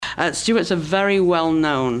Stewart's a very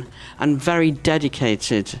well-known and very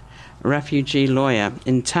dedicated refugee lawyer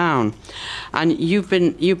in town, and you've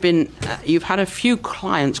had quite a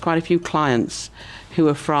few clients who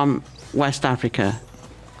are from West Africa,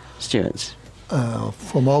 Stewart.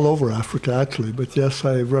 From all over Africa, actually, but yes,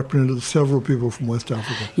 I represented several people from West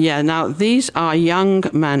Africa. Yeah, now these are young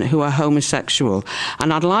men who are homosexual,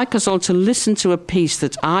 and I'd like us all to listen to a piece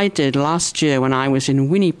that I did last year when I was in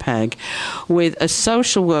Winnipeg with a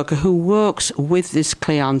social worker who works with this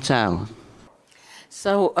clientele.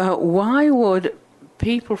 So why would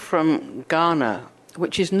people from Ghana,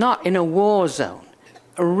 which is not in a war zone,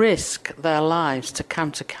 risk their lives to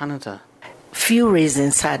come to Canada? Few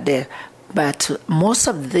reasons are there. But most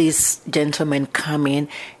of these gentlemen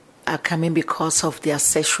are coming because of their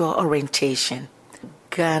sexual orientation.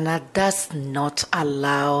 Ghana does not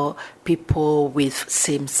allow people with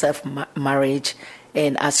same-sex marriage,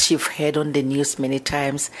 and as you've heard on the news many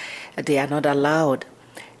times, they are not allowed.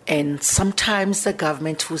 And sometimes the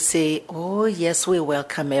government will say, oh, yes, we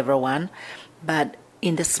welcome everyone, but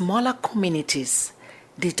in the smaller communities,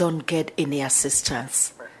 they don't get any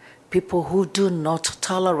assistance. People who do not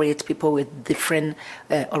tolerate people with different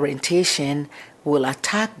orientation will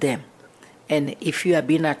attack them. And if you are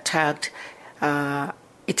being attacked,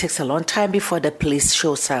 it takes a long time before the police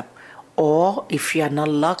shows up. Or if you are not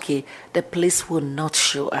lucky, the police will not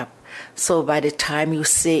show up. So by the time you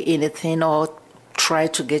say anything or try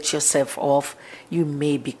to get yourself off, you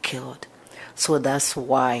may be killed. So that's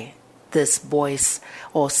why these boys,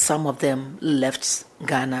 or some of them, left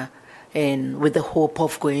Ghana, and with the hope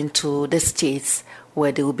of going to the States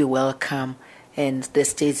where they will be welcome, and the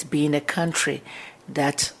States being a country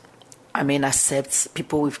that, accepts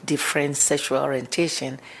people with different sexual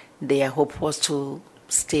orientation, their hope was to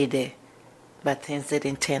stay there. But things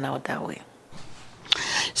didn't turn out that way.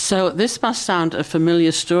 So this must sound a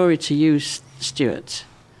familiar story to you, Stewart.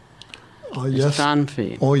 Yes.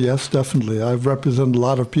 Istvanffy. Oh, yes, definitely. I've represented a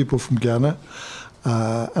lot of people from Ghana.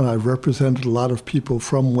 And I've represented a lot of people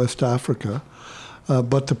from West Africa.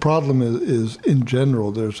 But the problem is, in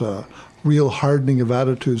general, there's a real hardening of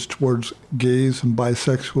attitudes towards gays and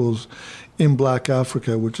bisexuals in Black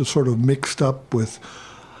Africa, which is sort of mixed up with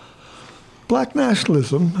Black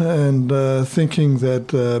nationalism and thinking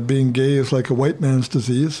that being gay is like a white man's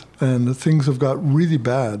disease. And things have got really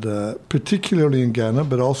bad, particularly in Ghana,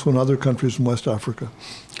 but also in other countries in West Africa.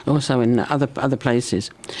 Also in other places.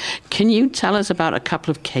 Can you tell us about a couple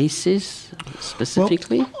of cases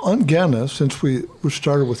specifically? Well, on Ghana, since we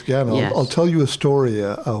started with Ghana, yes. I'll tell you a story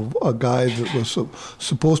of a guy that was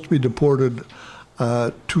supposed to be deported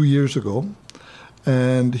 2 years ago.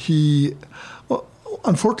 And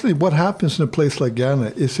unfortunately, what happens in a place like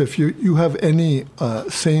Ghana is if you have any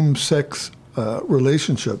same-sex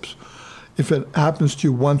relationships, if it happens to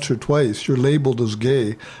you once or twice, you're labeled as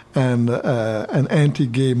gay, and an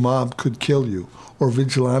anti-gay mob could kill you, or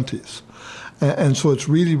vigilantes. And so it's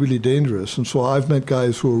really, really dangerous. And so I've met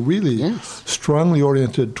guys who are really strongly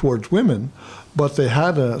oriented towards women, but they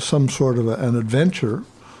had some sort of an adventure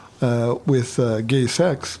with gay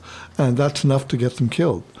sex, and that's enough to get them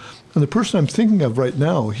killed. And the person I'm thinking of right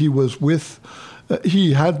now, he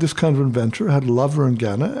had this kind of adventure, had a lover in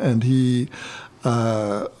Ghana, and he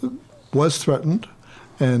was threatened,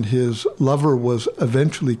 and his lover was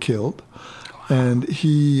eventually killed, and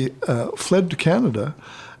he fled to Canada,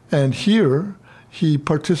 and here he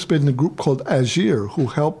participated in a group called Agir, who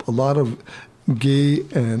help a lot of gay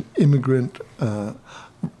and immigrant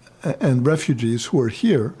and refugees who are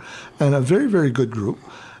here, and a very, very good group.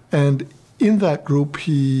 And in that group,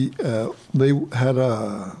 they had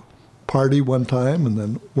a party one time and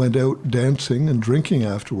then went out dancing and drinking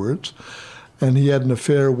afterwards. And he had an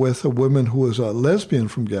affair with a woman who was a lesbian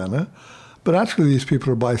from Ghana. But actually, these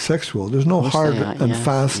people are bisexual. There's no hard and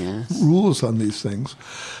fast rules on these things.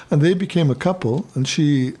 And they became a couple, and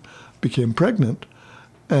she became pregnant,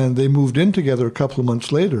 and they moved in together a couple of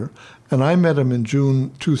months later. And I met him in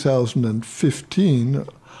June 2015, or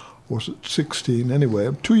was it 16? Anyway,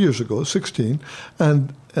 2 years ago, 16.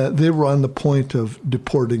 And they were on the point of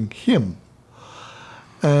deporting him.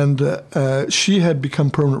 And she had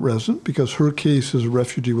become permanent resident because her case as a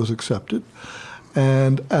refugee was accepted.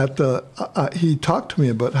 And he talked to me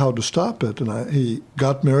about how to stop it. And he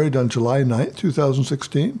got married on July 9th,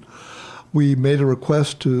 2016. We made a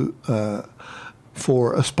request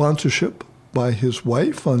for a sponsorship by his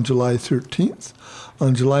wife on July 13th.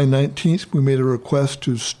 On July 19th, we made a request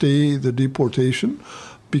to stay the deportation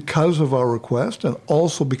because of our request and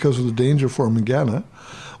also because of the danger for him in Ghana,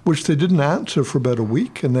 which they didn't answer for about a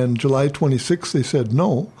week. And then July 26th, they said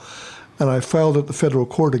no. And I filed at the federal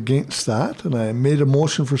court against that, and I made a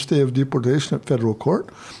motion for stay of deportation at federal court.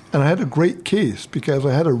 And I had a great case because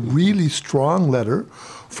I had a really strong letter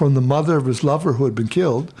from the mother of his lover who had been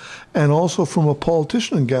killed, and also from a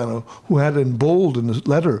politician in Ghana who had in bold in his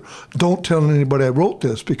letter, "Don't tell anybody I wrote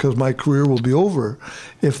this because my career will be over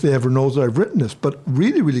if they ever know that I've written this." But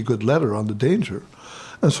really, really good letter on the danger.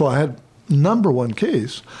 And so I had number one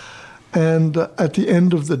case. And at the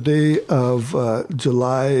end of the day of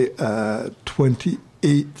July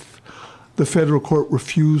 28th, the federal court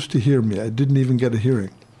refused to hear me. I didn't even get a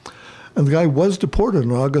hearing. And the guy was deported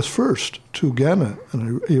on August 1st to Ghana,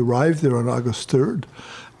 and he arrived there on August 3rd.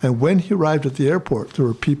 And when he arrived at the airport, there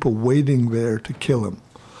were people waiting there to kill him.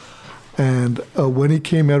 And when he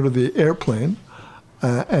came out of the airplane,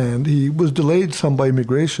 and he was delayed some by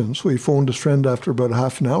immigration, so he phoned his friend after about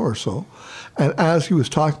half an hour or so. And as he was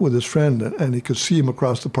talking with his friend, and he could see him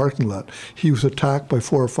across the parking lot, he was attacked by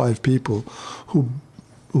 4 or 5 people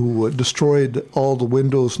who destroyed all the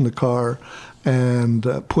windows in the car and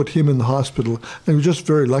put him in the hospital. And he was just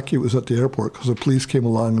very lucky it was at the airport because the police came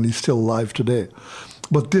along, and he's still alive today.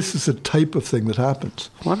 But this is the type of thing that happens.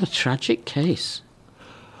 What a tragic case.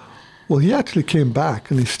 Well, he actually came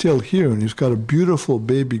back, and he's still here, and he's got a beautiful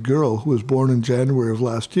baby girl who was born in January of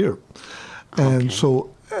last year. And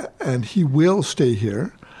and he will stay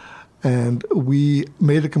here. And we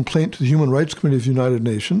made a complaint to the Human Rights Committee of the United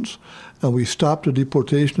Nations, and we stopped a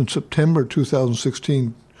deportation in September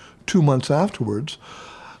 2016, 2 months afterwards,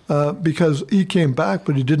 because he came back,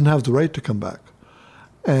 but he didn't have the right to come back.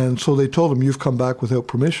 And so they told him, "You've come back without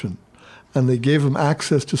permission." And they gave him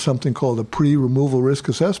access to something called a pre-removal risk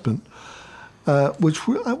assessment, which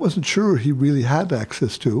I wasn't sure he really had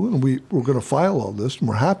access to. And we were going to file all this, and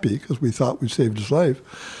we're happy because we thought we saved his life.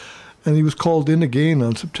 And he was called in again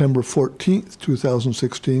on September 14th,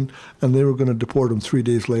 2016, and they were going to deport him 3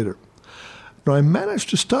 days later. Now, I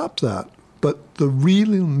managed to stop that, but the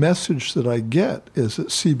real message that I get is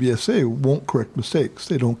that CBSA won't correct mistakes.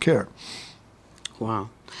 They don't care. Wow.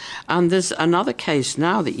 And there's another case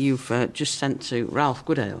now that you've just sent to Ralph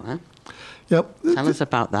Goodale, eh? Yep. Tell us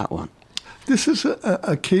about that one. This is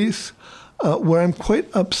a case where I'm quite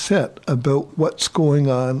upset about what's going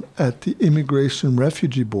on at the Immigration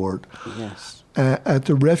Refugee Board, Yes. At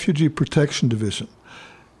the Refugee Protection Division.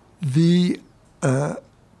 The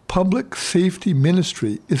Public Safety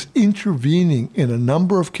Ministry is intervening in a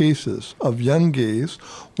number of cases of young gays.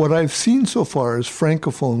 What I've seen so far is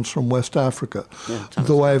Francophones from West Africa,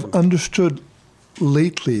 though I've understood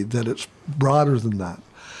lately that it's broader than that.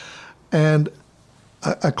 And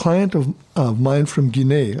a client of mine from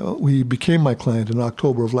Guinea, he became my client in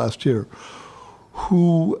October of last year,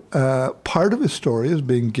 who part of his story is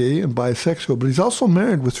being gay and bisexual, but he's also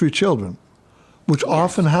married with 3 children. Which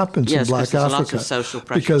often happens in Black Africa, lots of social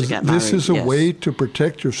pressure because to get married, this is a way to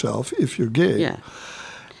protect yourself if you're gay. Yeah.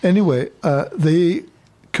 Anyway, they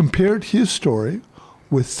compared his story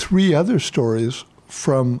with 3 other stories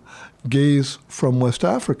from gays from West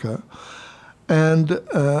Africa, and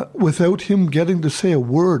without him getting to say a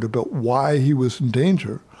word about why he was in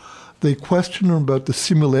danger, they questioned him about the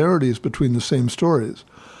similarities between the stories,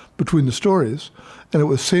 and it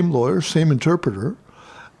was same lawyer, same interpreter.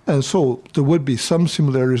 And so there would be some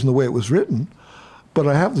similarities in the way it was written, but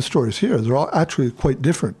I have the stories here. They're all actually quite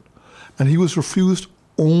different. And he was refused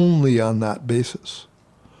only on that basis.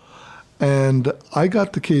 And I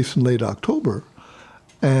got the case in late October,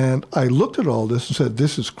 and I looked at all this and said,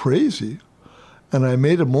 this is crazy. And I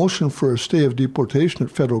made a motion for a stay of deportation at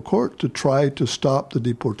federal court to try to stop the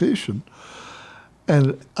deportation.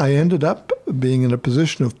 And I ended up being in a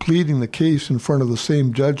position of pleading the case in front of the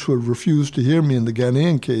same judge who had refused to hear me in the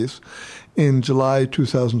Ghanaian case in July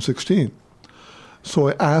 2016. So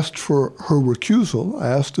I asked for her recusal. I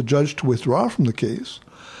asked the judge to withdraw from the case.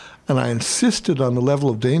 And I insisted on the level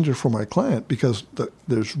of danger for my client because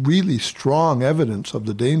there's really strong evidence of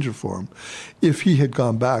the danger for him. If he had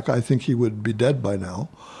gone back, I think he would be dead by now.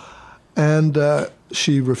 And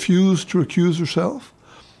she refused to recuse herself.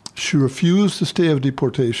 She refused the stay of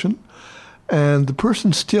deportation, and the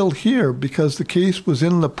person's still here because the case was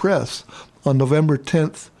in the press on November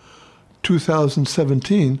 10th,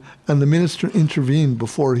 2017, and the minister intervened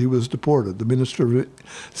before he was deported, the Minister of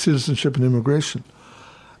Citizenship and Immigration.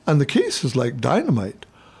 And the case is like dynamite.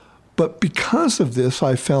 But because of this,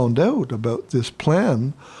 I found out about this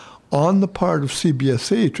plan on the part of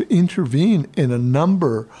CBSA to intervene in a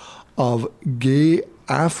number of gay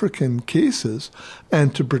African cases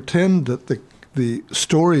and to pretend that the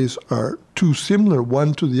stories are too similar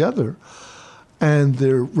one to the other, and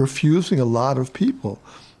they're refusing a lot of people.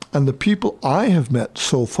 And the people I have met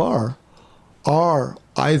so far are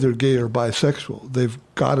either gay or bisexual. They've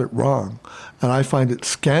got it wrong. And I find it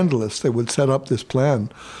scandalous they would set up this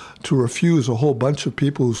plan to refuse a whole bunch of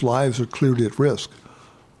people whose lives are clearly at risk.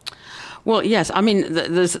 Well, yes. I mean,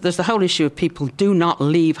 there's the whole issue of people do not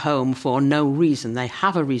leave home for no reason. They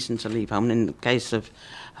have a reason to leave home. And in the case of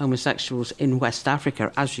homosexuals in West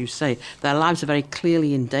Africa, as you say, their lives are very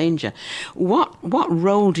clearly in danger. What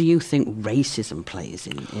role do you think racism plays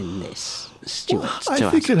in this, Stewart? Well,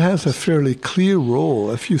 I think it has a fairly clear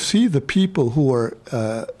role. If you see the people who are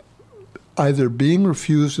either being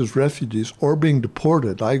refused as refugees or being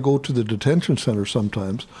deported, I go to the detention center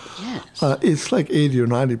sometimes. Yes. It's like 80 or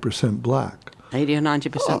 90% black. 80 or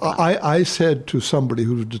 90% black. I said to somebody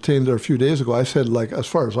who was detained there a few days ago, I said, like, as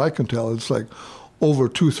far as I can tell, it's like over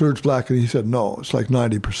 2/3 black. And he said, no, it's like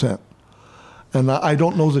 90%. And I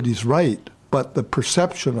don't know that he's right, but the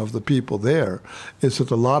perception of the people there is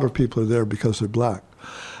that a lot of people are there because they're black.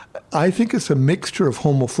 I think it's a mixture of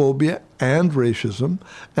homophobia and racism,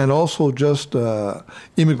 and also just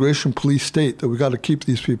immigration police state that we got to keep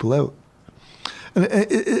these people out. And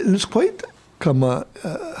it's quite,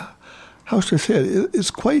 how should I say it?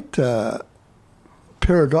 It's quite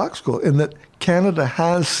paradoxical in that Canada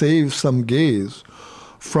has saved some gays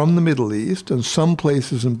from the Middle East and some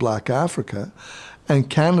places in Black Africa, and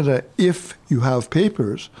Canada, if you have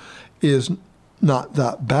papers, is not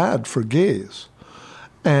that bad for gays.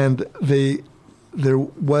 And they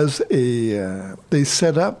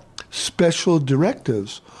set up special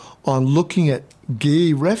directives on looking at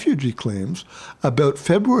gay refugee claims about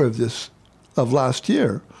February of last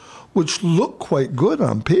year, which looked quite good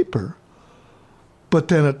on paper. But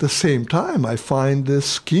then at the same time, I find this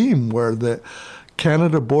scheme where the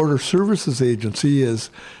Canada Border Services Agency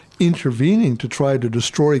is intervening to try to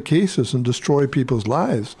destroy cases and destroy people's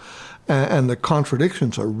lives. And the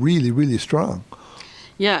contradictions are really, really strong.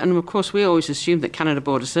 Yeah, and of course we always assume that Canada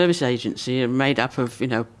Border Service Agency are made up of,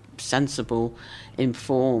 sensible,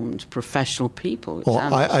 informed, professional people. Oh,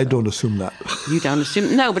 I don't assume that. You don't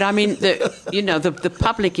assume? No, but I mean, the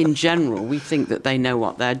public in general, we think that they know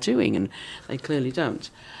what they're doing, and they clearly don't.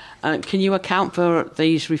 Can you account for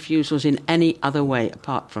these refusals in any other way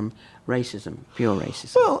apart from racism, pure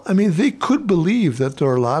racism? Well, I mean, they could believe that there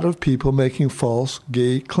are a lot of people making false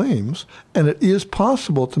gay claims, and it is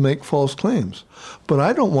possible to make false claims. But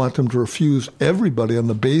I don't want them to refuse everybody on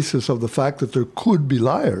the basis of the fact that there could be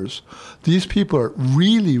liars. These people are at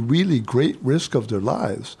really, really great risk of their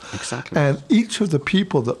lives. Exactly. And each of the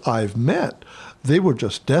people that I've met, they were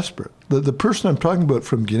just desperate. The person I'm talking about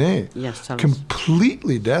from Guinea, yes,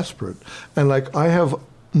 completely desperate. And like I have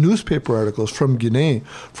newspaper articles from Guinea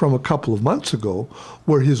from a couple of months ago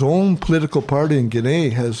where his own political party in Guinea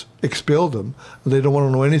has expelled him. And they don't want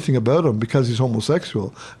to know anything about him because he's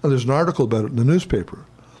homosexual. And there's an article about it in the newspaper.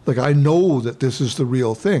 Like, I know that this is the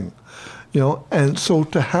real thing, And so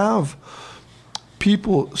to have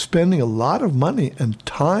people spending a lot of money and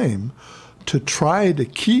time to try to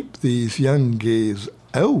keep these young gays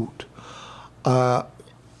out,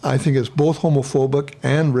 I think it's both homophobic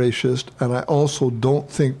and racist, and I also don't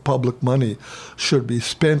think public money should be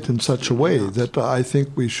spent in such a way that I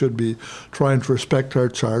think we should be trying to respect our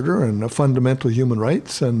charter and fundamental human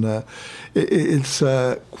rights, and it's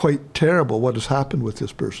quite terrible what has happened with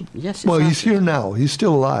this person. Yes, well, he's here now. He's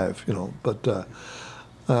still alive, but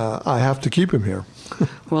I have to keep him here.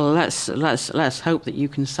 Well, let's hope that you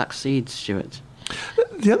can succeed, Stewart.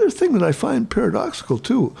 The other thing that I find paradoxical,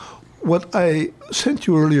 too, what I sent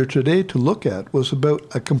you earlier today to look at was about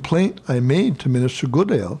a complaint I made to Minister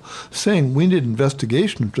Goodale saying we need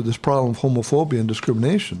investigation into this problem of homophobia and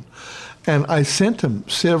discrimination. And I sent him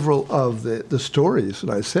several of the stories,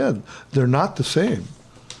 and I said, they're not the same.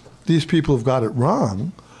 These people have got it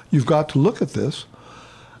wrong. You've got to look at this.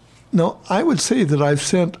 Now, I would say that I've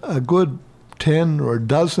sent a good 10 or a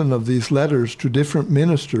dozen of these letters to different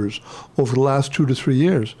ministers over the last 2 to 3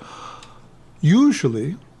 years.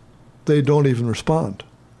 Usually, they don't even respond.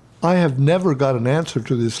 I have never got an answer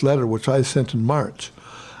to this letter, which I sent in March.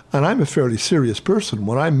 And I'm a fairly serious person.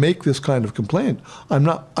 When I make this kind of complaint,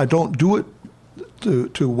 I don't do it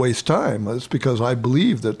to waste time. It's because I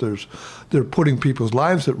believe that they're putting people's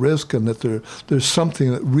lives at risk and that there's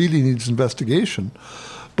something that really needs investigation.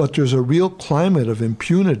 But there's a real climate of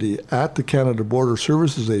impunity at the Canada Border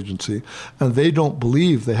Services Agency, and they don't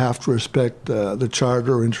believe they have to respect the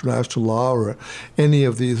Charter or international law or any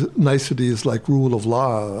of these niceties like rule of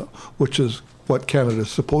law, which is what Canada is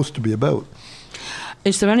supposed to be about.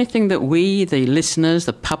 Is there anything that we, the listeners,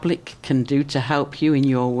 the public, can do to help you in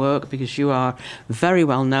your work? Because you are very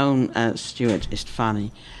well known, Stewart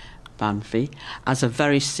Istvanffy, Istvanffy as a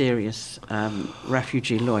very serious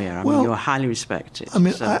refugee lawyer. I mean, you're highly respected. I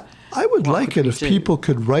mean, so I would like it if people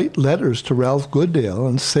could write letters to Ralph Goodale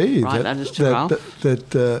and say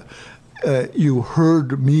that you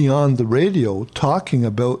heard me on the radio talking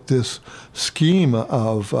about this scheme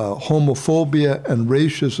of homophobia and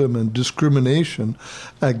racism and discrimination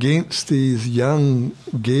against these young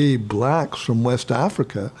gay blacks from West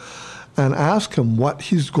Africa, and ask him what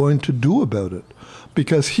he's going to do about it.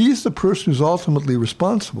 Because he's the person who's ultimately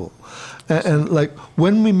responsible. And like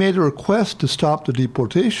when we made a request to stop the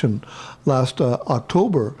deportation last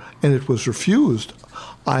October and it was refused,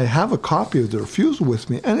 I have a copy of the refusal with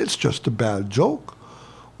me, and it's just a bad joke.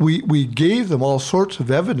 We gave them all sorts of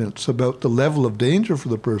evidence about the level of danger for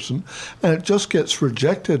the person, and it just gets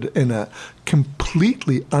rejected in a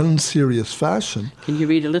completely unserious fashion. Can you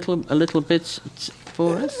read a little bit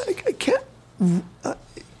for us? I can't.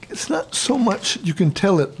 It's not so much you can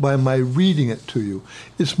tell it by my reading it to you.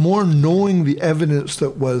 It's more knowing the evidence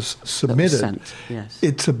that was submitted. Yes.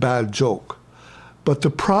 It's a bad joke. But the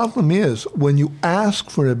problem is, when you ask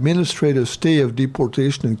for an administrative stay of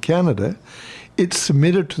deportation in Canada, it's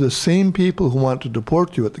submitted to the same people who want to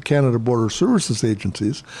deport you at the Canada Border Services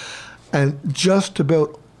agencies, and just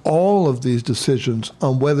about all of these decisions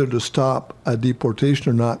on whether to stop a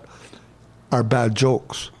deportation or not are bad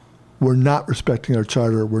jokes. We're not respecting our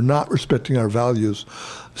charter. We're not respecting our values.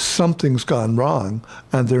 Something's gone wrong,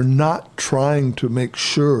 and they're not trying to make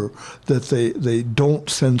sure that they don't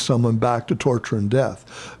send someone back to torture and death.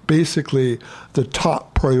 Basically, the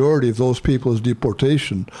top priority of those people is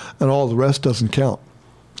deportation, and all the rest doesn't count.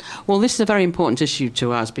 Well, this is a very important issue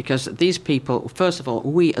to us because these people, first of all,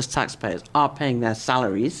 we as taxpayers are paying their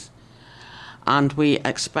salaries, and we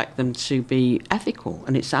expect them to be ethical,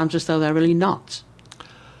 and it sounds as though they're really not.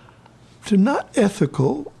 They're not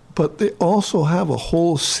ethical, but they also have a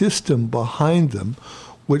whole system behind them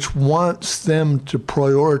which wants them to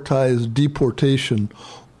prioritize deportation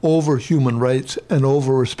over human rights and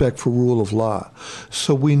over respect for rule of law.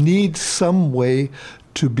 So we need some way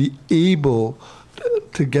to be able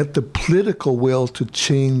to get the political will to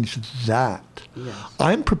change that. Yes.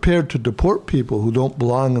 I'm prepared to deport people who don't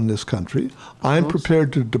belong in this country. I'm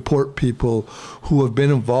prepared to deport people who have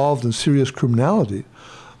been involved in serious criminality.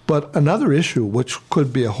 But another issue, which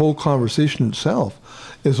could be a whole conversation itself,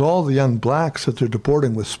 is all the young blacks that they're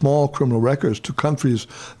deporting with small criminal records to countries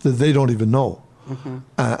that they don't even know. Mm-hmm.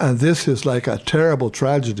 And this is like a terrible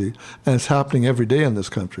tragedy, and it's happening every day in this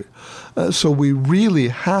country. So we really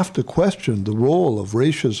have to question the role of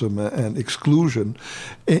racism and exclusion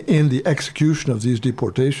in the execution of these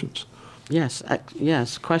deportations. Yes,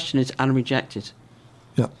 question it and reject it.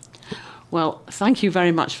 Yeah. Well, thank you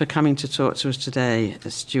very much for coming to talk to us today,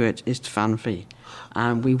 Stewart Istvanffy.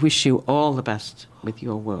 And we wish you all the best with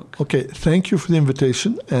your work. Okay, thank you for the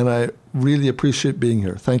invitation, and I really appreciate being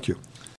here. Thank you.